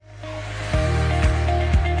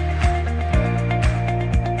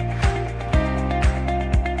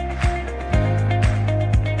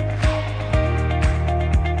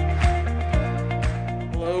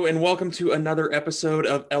welcome to another episode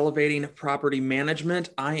of Elevating Property Management.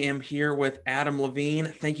 I am here with Adam Levine.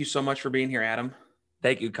 Thank you so much for being here, Adam.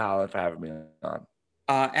 Thank you, Colin, for having me on.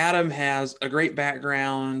 Adam has a great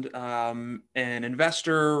background, an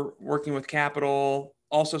investor working with capital.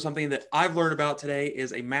 Also, something that I've learned about today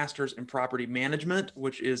is a master's in property management,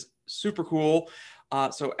 which is super cool.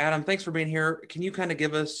 So, Adam, thanks for being here. Can you kind of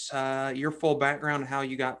give us your full background, how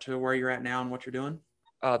you got to where you're at now and what you're doing?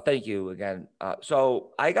 Thank you again.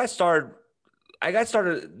 So I got started.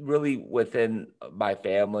 Really within my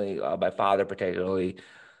family. My father, particularly,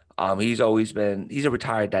 he's a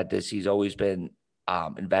retired dentist. He's always been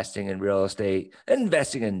investing in real estate and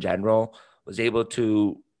investing in general. Was able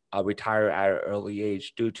to retire at an early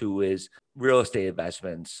age due to his real estate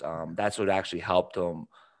investments. That's what actually helped him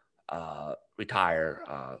retire.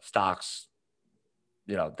 Stocks,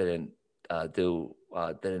 didn't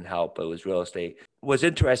help. It was real estate. What's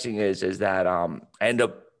interesting is that I ended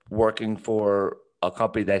up working for a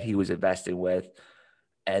company that he was investing with,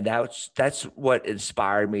 and that's what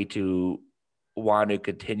inspired me to want to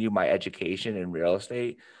continue my education in real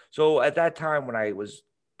estate. So at that time, when I was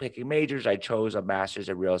picking majors, I chose a master's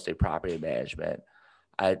in real estate property management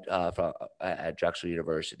at Drexel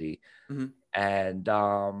University, Mm-hmm.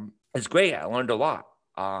 and it's great. I learned a lot.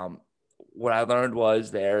 What I learned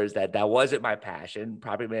is that wasn't my passion.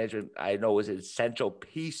 Property management, I know, was an essential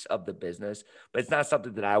piece of the business, but it's not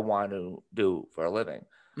something that I want to do for a living.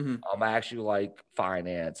 Mm-hmm. I actually like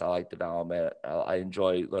finance. I like development. I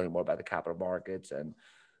enjoy learning more about the capital markets, and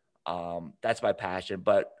that's my passion.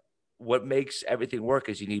 But what makes everything work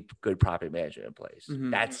is you need good property management in place.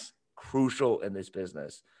 Mm-hmm. That's crucial in this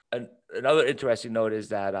business. And another interesting note is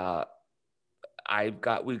that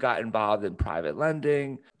we got involved in private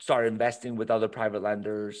lending, started investing with other private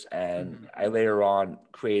lenders, and I later on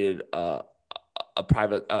created a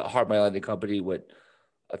private hard money lending company with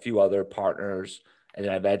a few other partners, and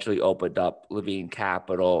then I eventually opened up Levine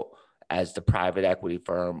Capital as the private equity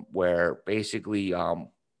firm, where basically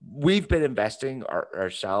we've been investing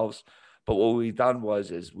ourselves, but what we've done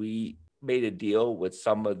is we made a deal with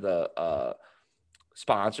some of the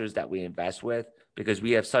sponsors that we invest with, because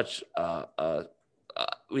we have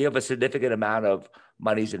we have a significant amount of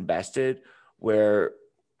monies invested, where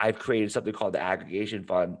I've created something called the aggregation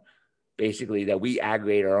fund, basically that we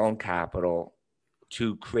aggregate our own capital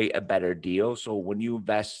to create a better deal. So when you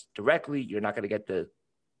invest directly, you're not going to get the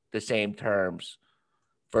same terms.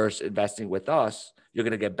 Versus investing with us, you're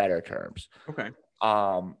going to get better terms. Okay.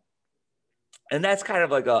 And that's kind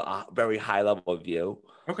of like a very high level view.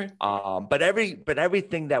 Okay. But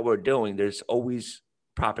everything that we're doing, there's always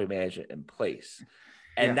property management in place.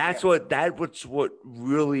 And that's what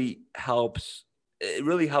really helps. It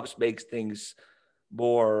really helps make things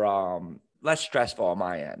more less stressful on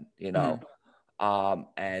my end,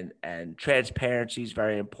 and transparency is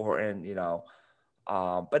very important,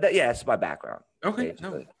 but that's my background. Okay.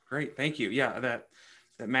 Basically. No, great. Thank you. Yeah, that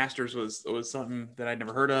master's was something that I'd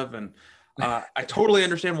never heard of, and I totally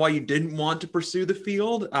understand why you didn't want to pursue the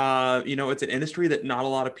field. It's an industry that not a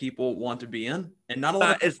lot of people want to be in, and not a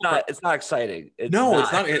lot of people it's not exciting. It's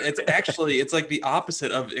not. It's actually, it's like the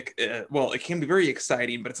opposite of, well, it can be very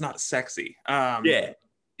exciting, but it's not sexy. Yeah.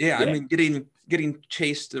 I mean, getting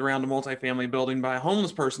chased around a multifamily building by a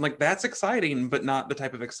homeless person, like, that's exciting, but not the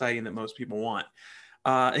type of exciting that most people want.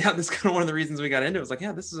 That's kind of one of the reasons we got into it. It was like,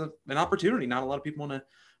 this is an opportunity. Not a lot of people want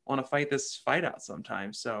to fight this fight out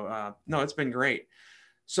sometimes. So no, it's been great.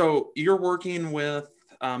 So you're working with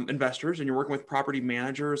investors and you're working with property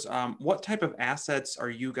managers. What type of assets are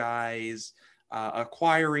you guys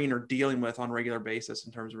acquiring or dealing with on a regular basis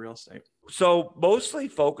in terms of real estate? So mostly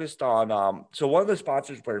focused on, so one of the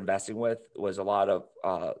sponsors we're investing with was a lot of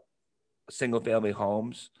single family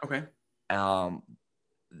homes. Okay.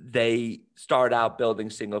 They started out building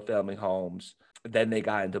single family homes. Then they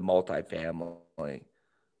got into multifamily.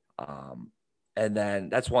 And then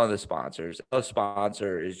that's one of the sponsors. The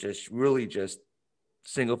sponsor is just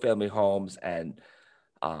single family homes and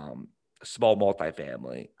small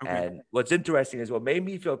multifamily. Okay. And what's interesting is what made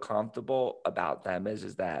me feel comfortable about them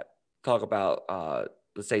is that talk about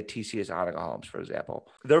let's say TCS Annika Homes, for example.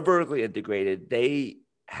 They're vertically integrated. They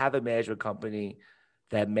have a management company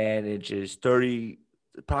that manages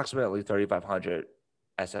approximately 3,500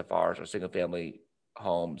 SFRs or single family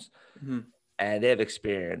homes. Mm-hmm. And they have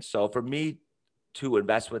experience. So for me to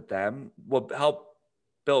invest with them, what helped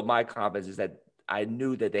build my confidence is that I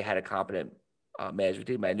knew that they had a competent management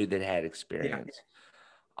team. I knew they had experience.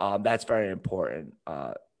 Yeah. That's very important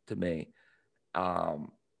to me. So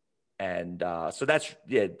that's,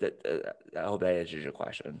 I hope that answers your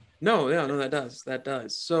question. No, that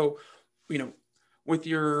does. So, when with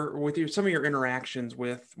your some of your interactions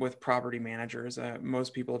with property managers,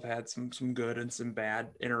 most people have had some good and some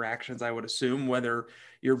bad interactions, I would assume. Whether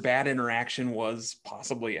your bad interaction was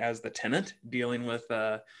possibly as the tenant dealing with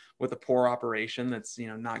a poor operation that's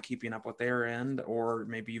not keeping up with their end, or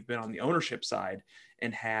maybe you've been on the ownership side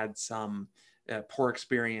and had some poor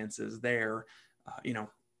experiences there.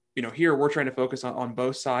 Here we're trying to focus on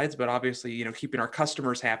both sides, but obviously keeping our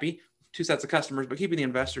customers happy, two sets of customers, but keeping the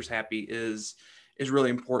investors happy is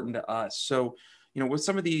really important to us. So, with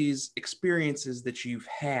some of these experiences that you've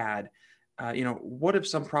had, what have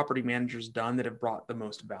some property managers done that have brought the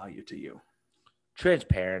most value to you?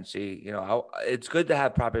 Transparency. It's good to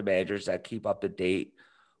have property managers that keep up to date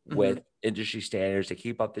with industry standards, to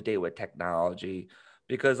keep up to date with technology,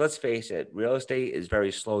 because let's face it, real estate is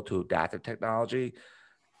very slow to adapt to technology.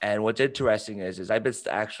 And what's interesting is I've been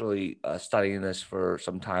actually studying this for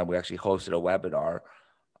some time. We actually hosted a webinar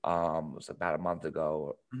it was about a month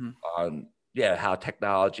ago on how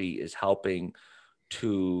technology is helping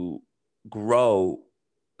to grow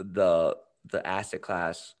the asset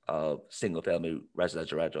class of single family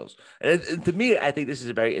residential rentals. And to me, I think this is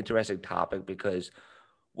a very interesting topic, because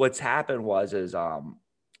what's happened is for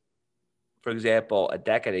example, a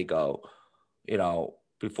decade ago,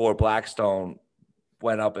 before Blackstone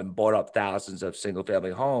went up and bought up thousands of single family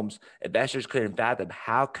homes, investors couldn't fathom,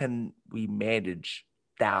 how can we manage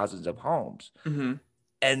thousands of homes?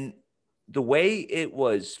 And the way it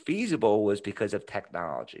was feasible was because of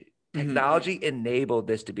technology. Technology enabled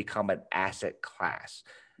this to become an asset class.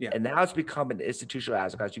 And now it's become an institutional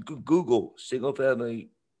asset class. You could Google single family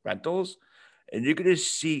rentals and you're going to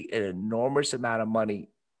see an enormous amount of money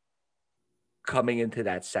coming into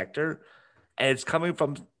that sector. And it's coming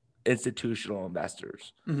from institutional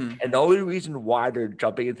investors. And the only reason why they're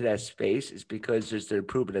jumping into that space is because there's the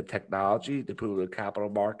improvement of technology, the improvement of capital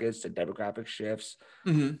markets, and demographic shifts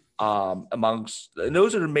and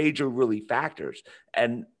those are the major really factors.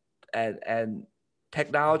 And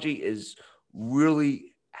technology is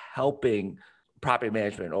really helping property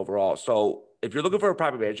management overall. So if you're looking for a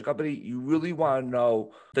property management company, you really want to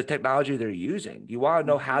know the technology they're using. You want to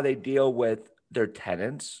know how they deal with their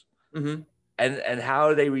tenants. And how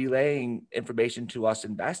are they relaying information to us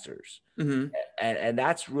investors? And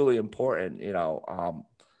that's really important,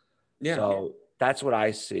 So that's what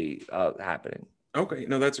I see happening. Okay,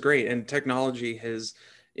 no, that's great. And technology has,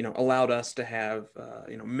 allowed us to have,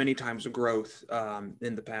 many times growth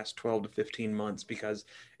in the past 12 to 15 months, because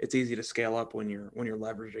it's easy to scale up when you're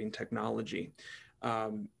leveraging technology.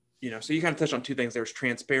 So you kind of touched on two things. There's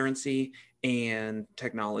transparency and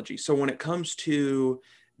technology. So when it comes to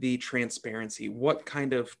the transparency, what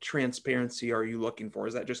kind of transparency are you looking for?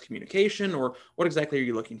 Is that just communication, or what exactly are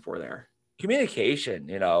you looking for there? Communication,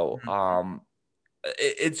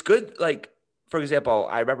 it's good. Like, for example,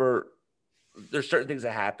 I remember there's certain things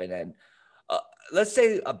that happen, and let's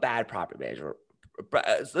say a bad property manager,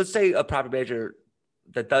 let's say a property manager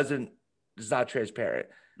that is not transparent.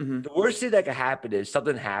 The worst thing that can happen is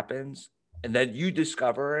something happens and then you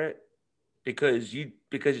discover it because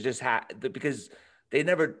they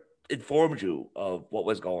never informed you of what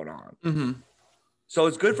was going on. So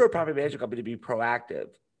it's good for a property management company to be proactive,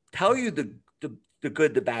 tell you the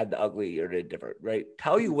good, the bad, the ugly, or the indifferent, right?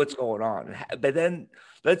 Tell you what's going on, but then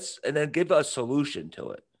give a solution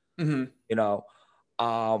to it. For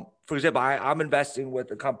example, I'm investing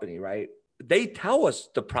with a company, right? They tell us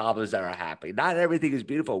the problems that are happening. Not everything is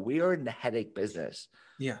beautiful. We are in the headache business.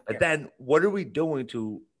 But then what are we doing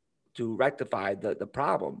to rectify the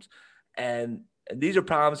problems? And these are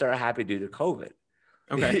problems that are happening due to COVID.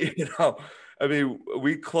 Okay.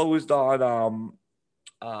 We closed on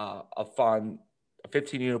a fund, a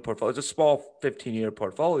 15-year portfolio. It's a small 15-year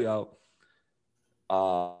portfolio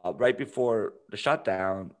right before the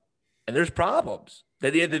shutdown, and there's problems.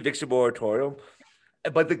 Then they had the eviction moratorium.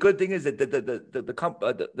 But the good thing is that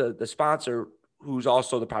the sponsor, who's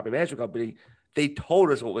also the property management company, they told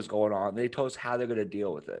us what was going on. They told us how they're going to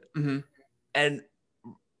deal with it. And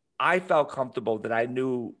I felt comfortable that I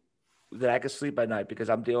knew that I could sleep at night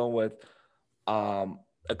because I'm dealing with a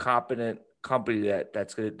competent company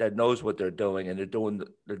that knows what they're doing, and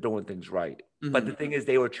they're doing things right. But the thing is,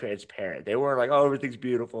 they were transparent. They weren't like, oh, everything's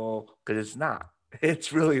beautiful, because it's not.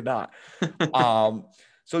 It's really not.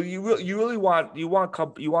 So you really want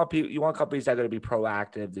companies that are going to be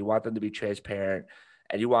proactive. You want them to be transparent,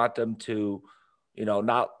 and you want them to, you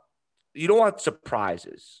don't want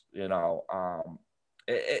surprises.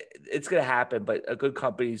 It's going to happen, but a good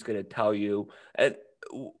company is going to tell you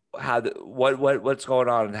what's going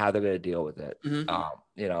on and how they're going to deal with it. And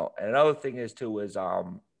another thing is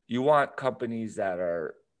you want companies that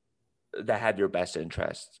are that have your best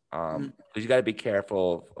interest. Because you got to be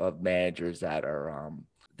careful of managers that are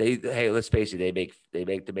hey, let's face it, they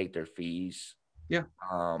make their fees. Yeah.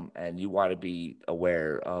 And you want to be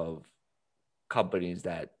aware of companies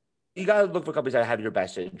that you got to look for companies that have your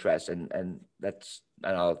best interest, and that's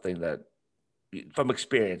another thing that from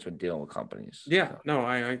experience when dealing with companies. Yeah, no,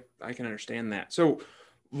 I can understand that. So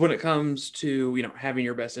when it comes to, having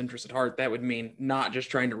your best interest at heart, that would mean not just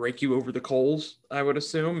trying to rake you over the coals, I would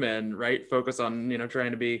assume, and right, focus on,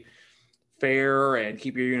 trying to be fair and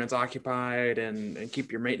keep your units occupied and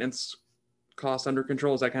keep your maintenance costs under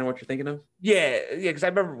control. Is that kind of what you're thinking of? Yeah, because I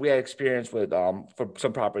remember we had experience with for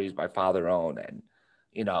some properties my father owned, and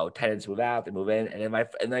tenants move out, they move in, and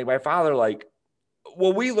then my father, like,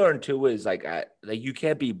 what we learned too is like you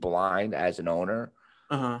can't be blind as an owner,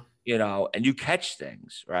 and you catch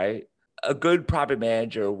things, right? A good property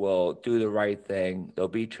manager will do the right thing. They'll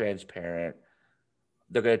be transparent.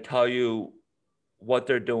 They're going to tell you what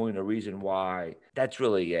they're doing, the reason why. That's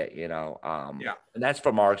really it, Yeah. And that's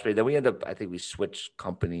from our experience. Then we end up, I think we switched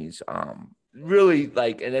companies, really,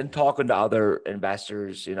 like, and then talking to other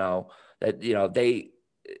investors, that,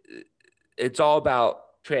 it's all about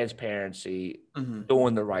transparency,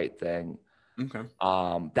 doing the right thing. Okay.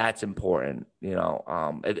 That's important,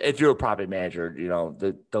 if you're a property manager,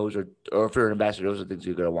 those are, or if you're an investor, those are things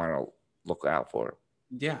you're going to want to look out for.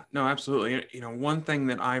 Yeah, no, absolutely. One thing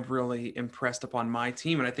that I've really impressed upon my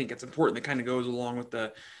team, and I think it's important, that kind of goes along with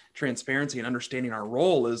the transparency and understanding our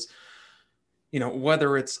role, is,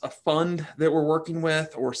 whether it's a fund that we're working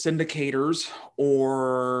with or syndicators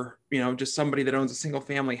or, just somebody that owns a single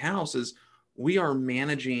family house, is we are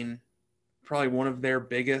managing probably one of their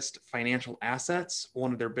biggest financial assets,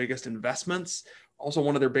 one of their biggest investments, also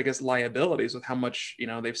one of their biggest liabilities with how much,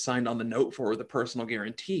 they've signed on the note for the personal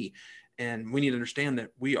guarantee. And we need to understand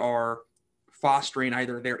that we are fostering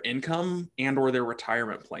either their income and or their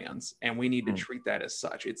retirement plans. And we need to treat that as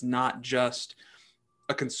such. It's not just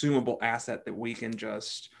a consumable asset that we can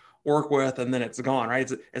just work with and then it's gone,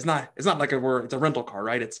 right? It's not like it's a rental car,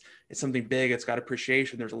 right? It's something big. It's got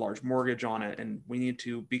appreciation. There's a large mortgage on it. And we need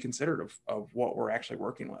to be considerate of what we're actually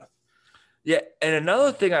working with. Yeah. And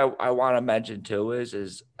another thing I want to mention too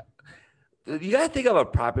is you got to think of a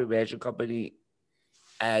property management company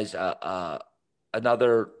as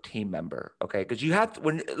another team member, okay? Because you have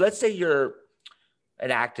to, let's say you're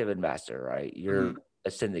an active investor, right? You're a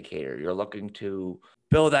syndicator. You're looking to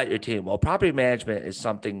build out your team. Well, property management is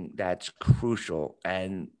something that's crucial,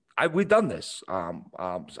 and we've done this. I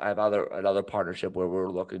have another partnership where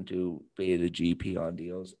we're looking to be the GP on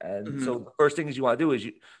deals, and so the first things you want to do is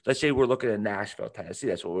let's say we're looking at Nashville, Tennessee.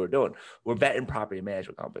 That's what we're doing. We're vetting property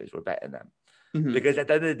management companies. We're vetting them. Because at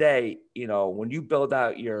the end of the day, when you build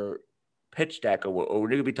out your pitch deck or when you're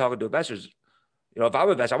going to be talking to investors, if I'm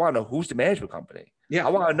an investor, I want to know who's the management company. Yeah.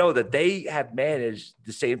 I want to know that they have managed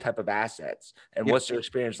the same type of assets and what's their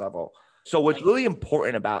experience level. So what's really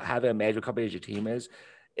important about having a management company as your team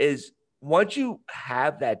is once you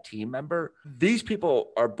have that team member, these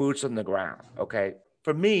people are boots on the ground. Okay.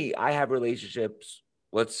 For me, I have relationships,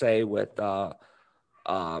 let's say with,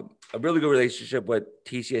 a really good relationship with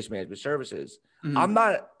TCS Management Services. I'm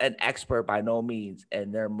not an expert by no means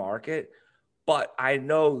in their market, but I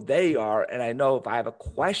know they are. And I know if I have a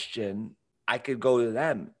question, I could go to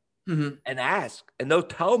them and ask, and they'll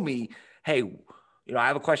tell me, hey, I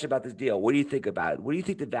have a question about this deal. What do you think about it? What do you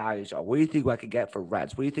think the values are? What do you think I could get for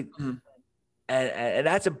rents? What do you think? And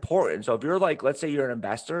that's important. So if you're like, let's say you're an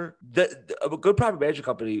investor, a good property management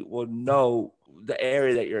company will know the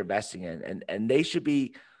area that you're investing in, and you should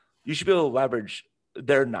be able to leverage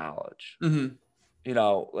their knowledge. And we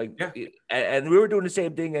were doing the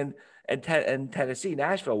same thing in Tennessee,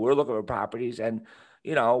 Nashville. We're looking for properties, and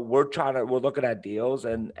we're looking at deals,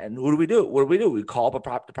 and who do we do? What do? We call up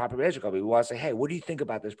the property management company. We want to say, hey, what do you think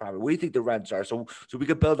about this property? What do you think the rents are? So we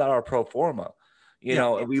could build out our pro forma.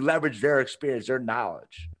 And we leverage their experience, their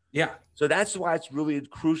knowledge. Yeah. So that's why it's really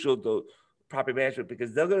crucial to property management,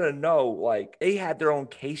 because they're going to know, like, they have their own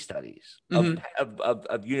case studies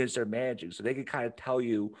of units they're managing. So they can kind of tell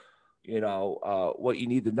you, what you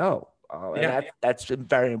need to know. And that's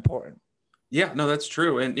very important. Yeah, no, that's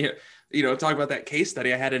true. And, talk about that case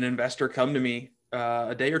study. I had an investor come to me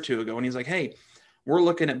a day or two ago, and he's like, hey, we're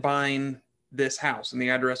looking at buying this house. And the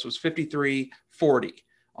address was 5340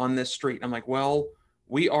 on this street. I'm like, well,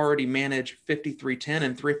 we already manage 5310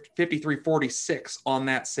 and 5346 on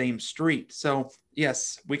that same street. So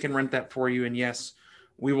yes, we can rent that for you. And yes,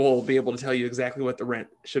 we will be able to tell you exactly what the rent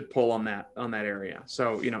should pull on that area.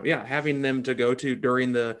 So, having them to go to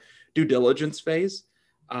during the due diligence phase.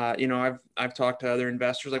 I've talked to other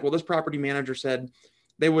investors like, well, this property manager said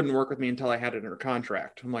they wouldn't work with me until I had it under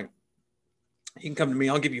contract. I'm like, you can come to me.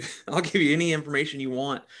 I'll give you any information you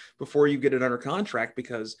want before you get it under contract,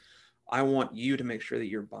 because I want you to make sure that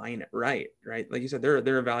you're buying it right. Right. Like you said, they're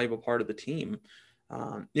a valuable part of the team.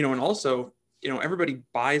 And also, everybody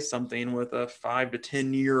buys something with a 5 to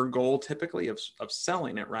 10 year goal, typically of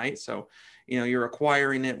selling it. Right. So, you're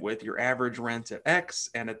acquiring it with your average rent at X,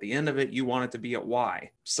 and at the end of it, you want it to be at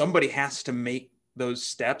Y. Somebody has to make those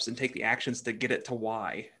steps and take the actions to get it to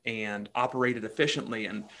Y and operate it efficiently,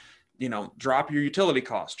 and drop your utility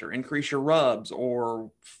cost or increase your RUBS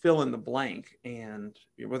or fill in the blank. And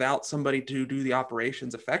without somebody to do the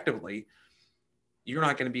operations effectively, you're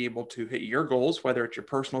not going to be able to hit your goals, whether it's your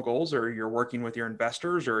personal goals or you're working with your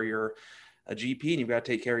investors or you're a GP and you've got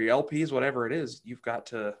to take care of your LPs, whatever it is. You've got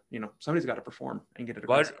to, somebody's got to perform and get it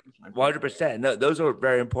across. 100%. No, those are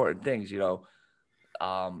very important things, and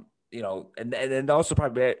also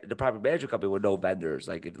the private management company with no vendors.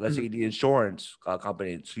 Like, let's say the insurance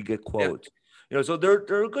company, so you get quotes. Yeah. So they're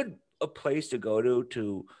a place to go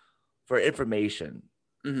to for information,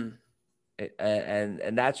 and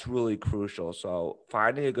that's really crucial. So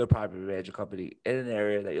finding a good private management company in an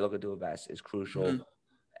area that you're looking to invest is crucial,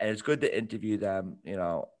 and it's good to interview them.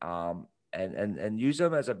 And use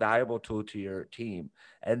them as a valuable tool to your team.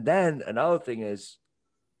 And then another thing is,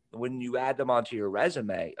 when you add them onto your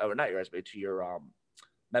resume, or not your resume, to your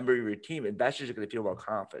member of your team, investors are going to feel more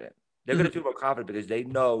confident. They're going to feel more confident because they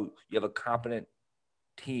know you have a competent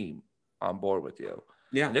team on board with you.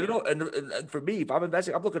 Yeah. And they're going to, and for me, if I'm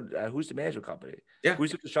investing, I'm looking at who's the management company,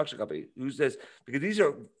 who's the construction company, who's this, because these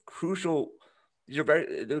are crucial.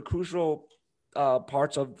 They're crucial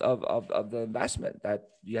parts of the investment that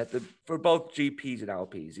you have to, for both GPs and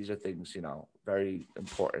LPs. These are things, very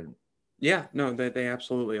important. Yeah, no, they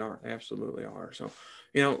absolutely are. They absolutely are. So,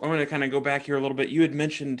 I'm going to kind of go back here a little bit. You had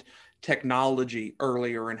mentioned technology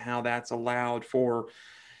earlier and how that's allowed for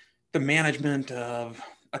the management of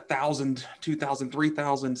 1,000, 2,000,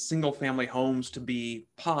 3,000 single family homes to be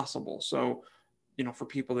possible. So, for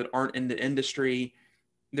people that aren't in the industry,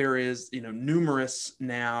 there is, numerous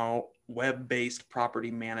now web-based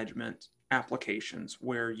property management applications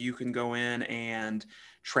where you can go in and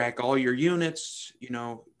track all your units,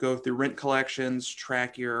 go through rent collections,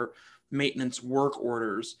 track your maintenance work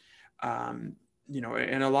orders, and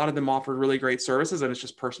a lot of them offer really great services, and it's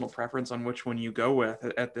just personal preference on which one you go with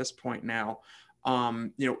at this point now.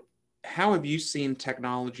 How have you seen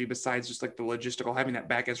technology, besides just like the logistical, having that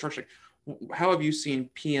back end structure? How have you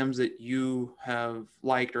seen PMs that you have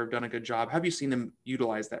liked or have done a good job? Have you seen them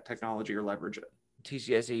utilize that technology or leverage it?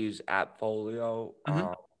 TCSA use AppFolio.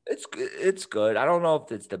 It's good. I don't know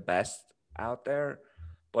if it's the best out there,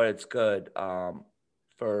 but it's good.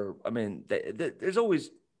 There's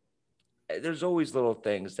always little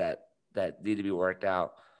things that need to be worked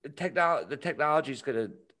out. The technology is gonna.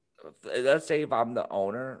 Let's say if I'm the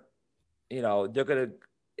owner, they're gonna.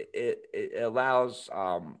 It allows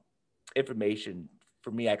information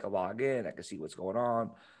for me. I can log in. I can see what's going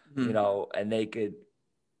on. And they could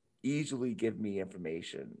easily give me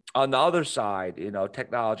information. On the other side,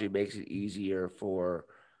 technology makes it easier for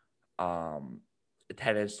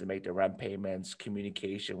tenants to make their rent payments,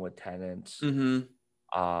 communication with tenants,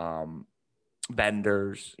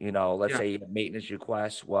 vendors, let's say maintenance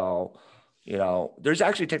requests. Well, there's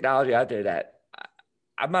actually technology out there that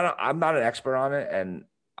I'm not an expert on it,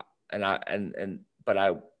 but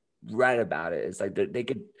I read about it. It's like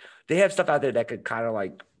they have stuff out there that could kind of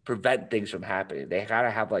like prevent things from happening. They gotta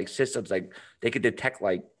have like systems like they could detect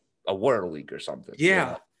like a water leak or something.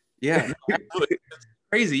 Yeah. No, absolutely. It's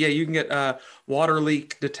crazy. Yeah, you can get water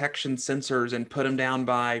leak detection sensors and put them down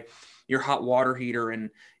by your hot water heater, and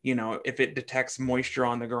if it detects moisture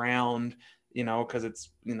on the ground, because it's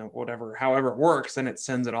whatever, however it works, then it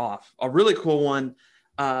sends it off. A really cool one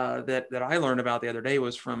that I learned about the other day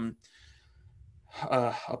was from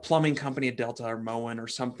a plumbing company at Delta or Moen or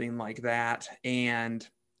something like that. And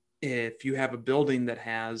if you have a building that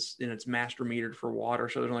has, it's master metered for water,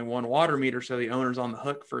 so there's only one water meter, so the owner's on the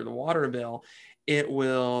hook for the water bill, it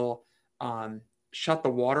will shut the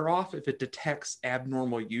water off if it detects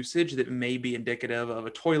abnormal usage that may be indicative of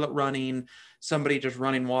a toilet running, somebody just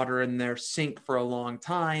running water in their sink for a long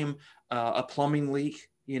time, a plumbing leak,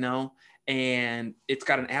 and it's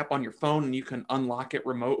got an app on your phone and you can unlock it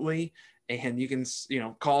remotely, and you can,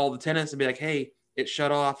 call the tenants and be like, hey, it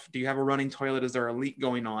shut off. Do you have a running toilet? Is there a leak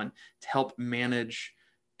going on? To help manage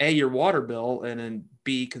A, your water bill, and then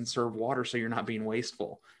B, conserve water so you're not being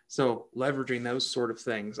wasteful. So leveraging those sort of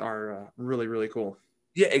things are really, really cool.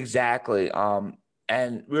 Yeah, exactly.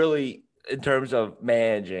 And really, in terms of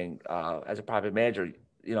managing as a private manager,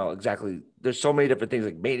 exactly. There's so many different things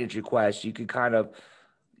like maintenance requests. You kind of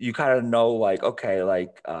know like, okay,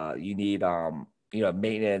 like you need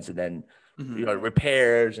maintenance, and then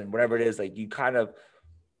repairs and whatever it is. Like you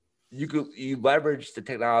leverage the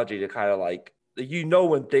technology to kind of like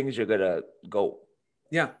when things are gonna go.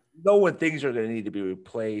 Yeah. When things are gonna need to be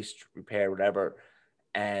replaced, repaired, whatever.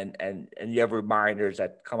 And you have reminders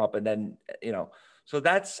that come up, and then so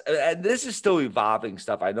that's, and this is still evolving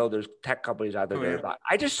stuff. I know there's tech companies out there.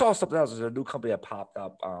 I just saw something else. There's a new company that popped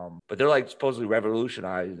up, but they're like supposedly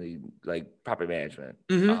revolutionizing like property management.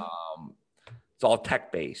 It's all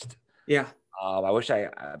tech based. Yeah. I'm sorry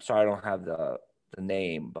I don't have the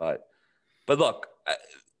name, but look,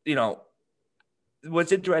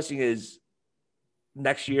 what's interesting is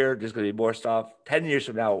next year there's going to be more stuff. 10 years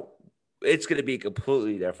from now, it's going to be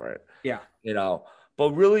completely different. Yeah.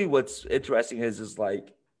 But really what's interesting is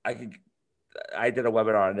like, I did a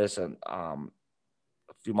webinar on this and a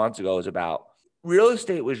few months ago. Is about real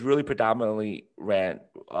estate was really predominantly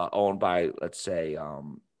owned by, let's say,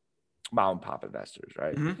 mom and pop investors,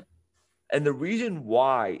 right? And the reason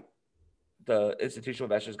why the institutional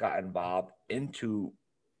investors got involved into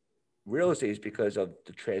real estate is because of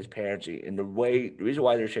the transparency, and the reason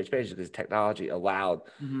why there's transparency is because technology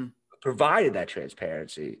provided that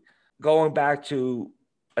transparency. Going back to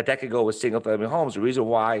a decade ago with single family homes, the reason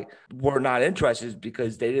why we're not interested is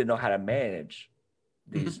because they didn't know how to manage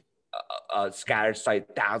these scattered site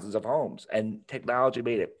thousands of homes, and technology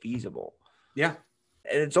made it feasible. Yeah.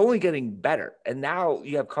 And it's only getting better. And now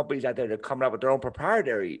you have companies out there that are coming up with their own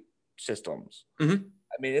proprietary systems. I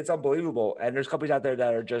mean, it's unbelievable. And there's companies out there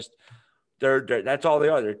that are just, that's all they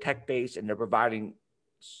are. They're tech-based, and they're providing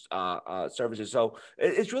services. So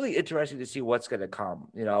it's really interesting to see what's going to come,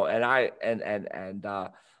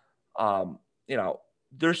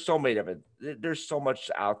 there's so many different, there's so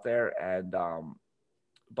much out there. And,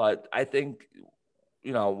 but I think,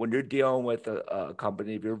 when you're dealing with a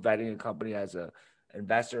company, if you're vetting a company as a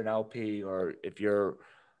investor in LP, or if you're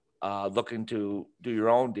looking to do your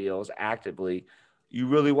own deals actively, you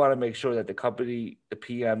really want to make sure that the company, the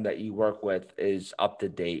PM that you work with, is up to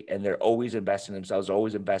date, and they're always investing in themselves,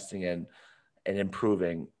 always investing in and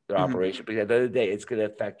improving their operation. Because at the end of the day, it's going to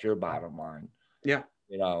affect your bottom line. Yeah.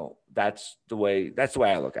 That's the way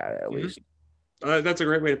I look at it, at least. That's a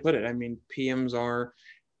great way to put it. I mean, PMs are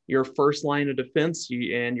your first line of defense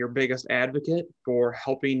and your biggest advocate for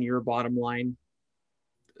helping your bottom line,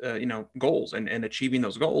 goals and achieving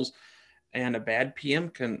those goals. And a bad PM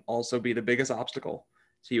can also be the biggest obstacle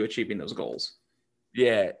to you achieving those goals.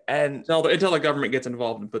 Yeah. And until the government gets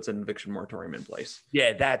involved and puts an eviction moratorium in place.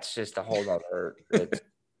 Yeah, that's just a whole other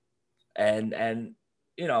and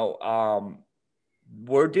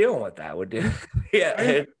we're dealing with that.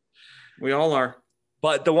 Yeah. We all are.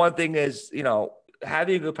 But the one thing is,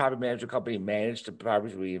 having a good property management company manage the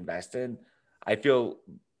properties we invest in, I feel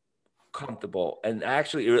comfortable, and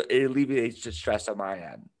actually it alleviates the stress on my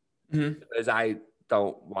end. Because I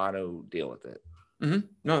don't want to deal with it.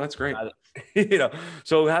 No, that's great.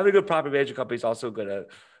 So having a good property management company is also going to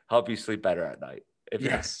help you sleep better at night.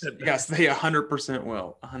 Yes, they 100%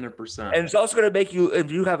 will. 100%. And it's also going to make you, if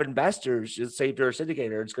you have investors, just say if you're a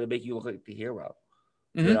syndicator, it's going to make you look like the hero.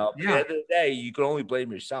 At the end of the day, you can only blame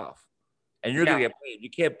yourself, and you're going to get blamed. You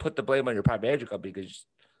can't put the blame on your property management company, because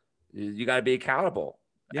you got to be accountable.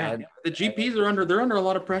 Yeah, and the GPs are under a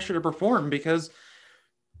lot of pressure to perform, because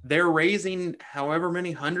they're raising however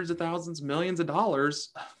many hundreds of thousands, millions of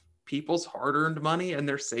dollars, people's hard-earned money and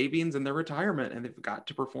their savings and their retirement, and they've got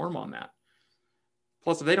to perform on that.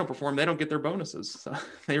 Plus, if they don't perform, they don't get their bonuses. So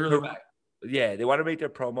they really, they want to make their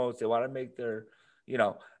promos. They want to make their, they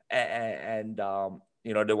want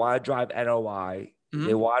to drive NOI.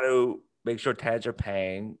 They want to make sure tenants are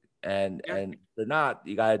paying, and they're not.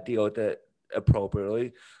 You got to deal with it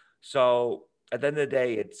appropriately. So at the end of the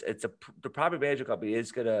day, the property management company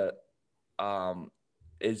is gonna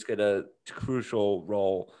crucial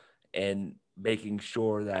role in making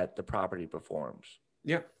sure that the property performs.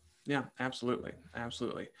 Yeah, absolutely.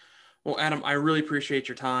 Well, Adam, I really appreciate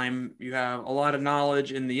your time. You have a lot of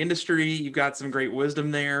knowledge in the industry. You've got some great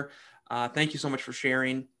wisdom there. Thank you so much for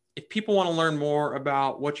sharing. If people want to learn more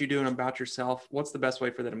about what you do and about yourself, what's the best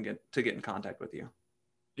way for them to get in contact with you?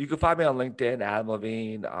 You can find me on LinkedIn, Adam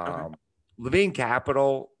Levine.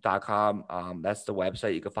 LevineCapital.com. That's the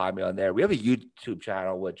website. You can find me on there. We have a YouTube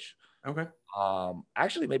channel, which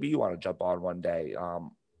actually maybe you want to jump on one day,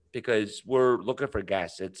 because we're looking for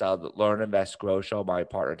guests. It's the Learn, Invest, Grow show. My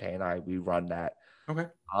partner Tay and I, we run that.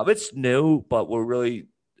 It's new, but we're really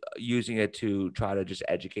using it to try to just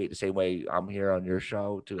educate the same way I'm here on your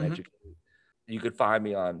show to educate. You could find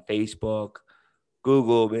me on Facebook,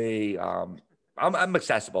 Google me. I'm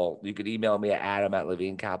accessible. You can email me at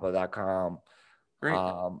adam@levinecapital.com.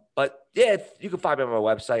 Great. But yeah, you can find me on my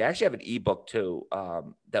website. I actually have an ebook too.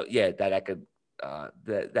 That I could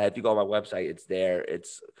that if you go on my website, it's there.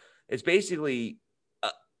 It's basically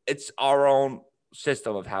it's our own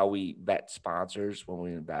system of how we vet sponsors when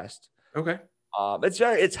we invest. Okay.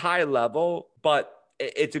 It's high level, but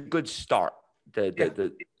it's a good start.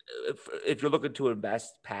 If you're looking to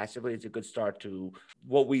invest passively, it's a good start to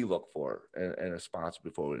what we look for in a sponsor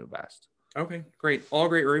before we invest. Okay, great. All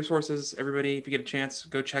great resources. Everybody, if you get a chance,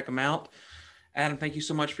 go check them out. Adam, thank you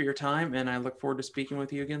so much for your time, and I look forward to speaking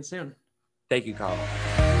with you again soon. Thank you,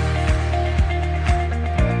 Colin.